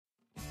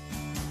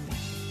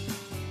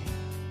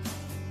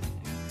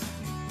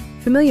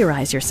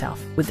Familiarize yourself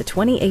with the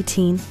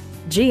 2018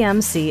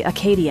 GMC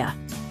Acadia.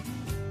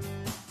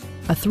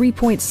 A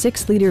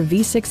 3.6-liter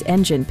V6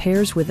 engine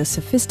pairs with a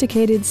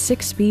sophisticated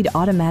 6-speed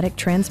automatic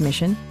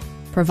transmission,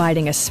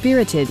 providing a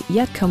spirited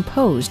yet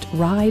composed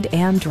ride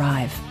and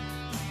drive.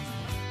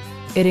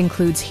 It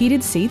includes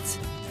heated seats,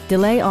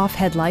 delay-off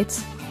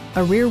headlights,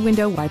 a rear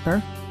window wiper,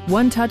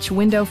 one-touch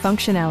window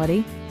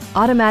functionality,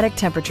 automatic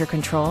temperature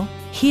control,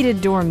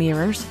 heated door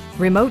mirrors,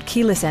 remote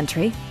keyless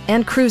entry,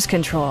 and cruise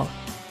control.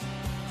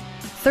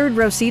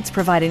 Third-row seats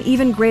provide an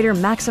even greater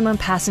maximum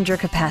passenger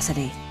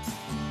capacity.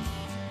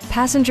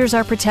 Passengers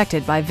are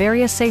protected by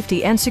various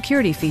safety and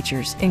security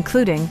features,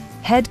 including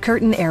head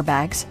curtain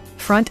airbags,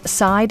 front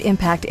side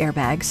impact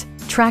airbags,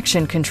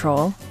 traction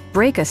control,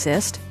 brake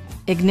assist,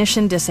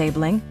 ignition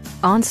disabling,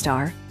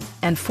 OnStar,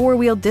 and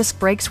four-wheel disc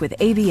brakes with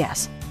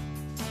ABS.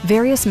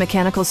 Various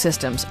mechanical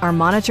systems are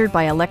monitored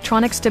by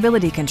electronic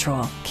stability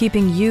control,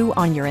 keeping you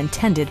on your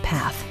intended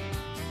path.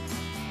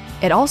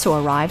 It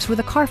also arrives with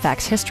a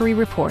Carfax history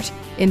report,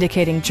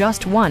 indicating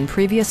just one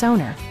previous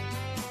owner.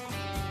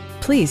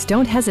 Please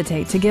don't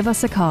hesitate to give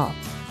us a call.